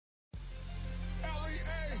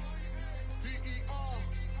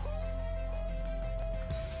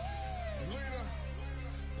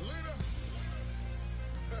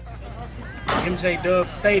MJ Dub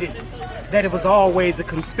stated that it was always a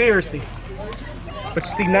conspiracy. But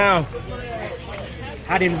you see now,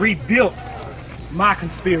 I didn't rebuild my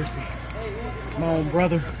conspiracy. My own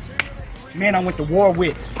brother, man I went to war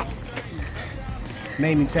with.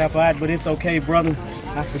 Made me tap out, but it's okay, brother.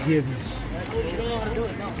 I forgive you.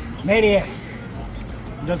 Maniac,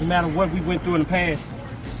 it doesn't matter what we went through in the past.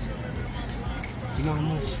 You know how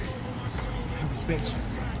much I respect you.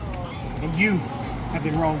 And you have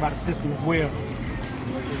been wronged by the system as well.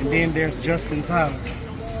 And then there's Justin Tyler.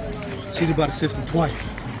 Cheated by the system twice.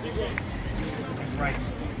 That's right.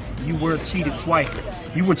 You were cheated twice.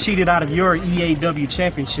 You were cheated out of your EAW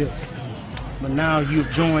championship. But now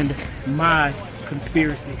you've joined my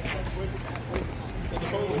conspiracy.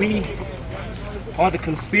 We are the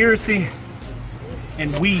conspiracy,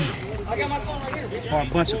 and we are a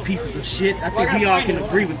bunch of pieces of shit. I think we all can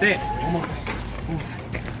agree with that.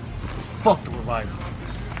 Fuck the revival.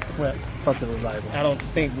 Well, fuck the revival. I don't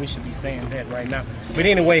think we should be saying that right now. But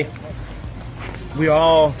anyway, we are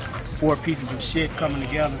all four pieces of shit coming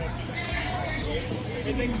together.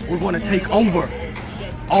 We're going to take over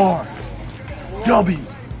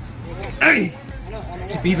RWA.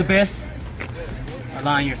 To be the best,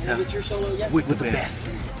 align yourself with the best.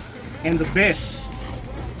 And the best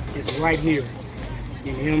is right here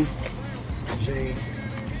in MJ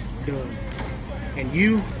Dub. And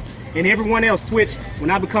you and everyone else, Twitch,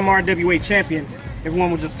 when I become RWA champion,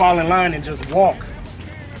 everyone will just fall in line and just walk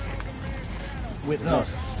with us.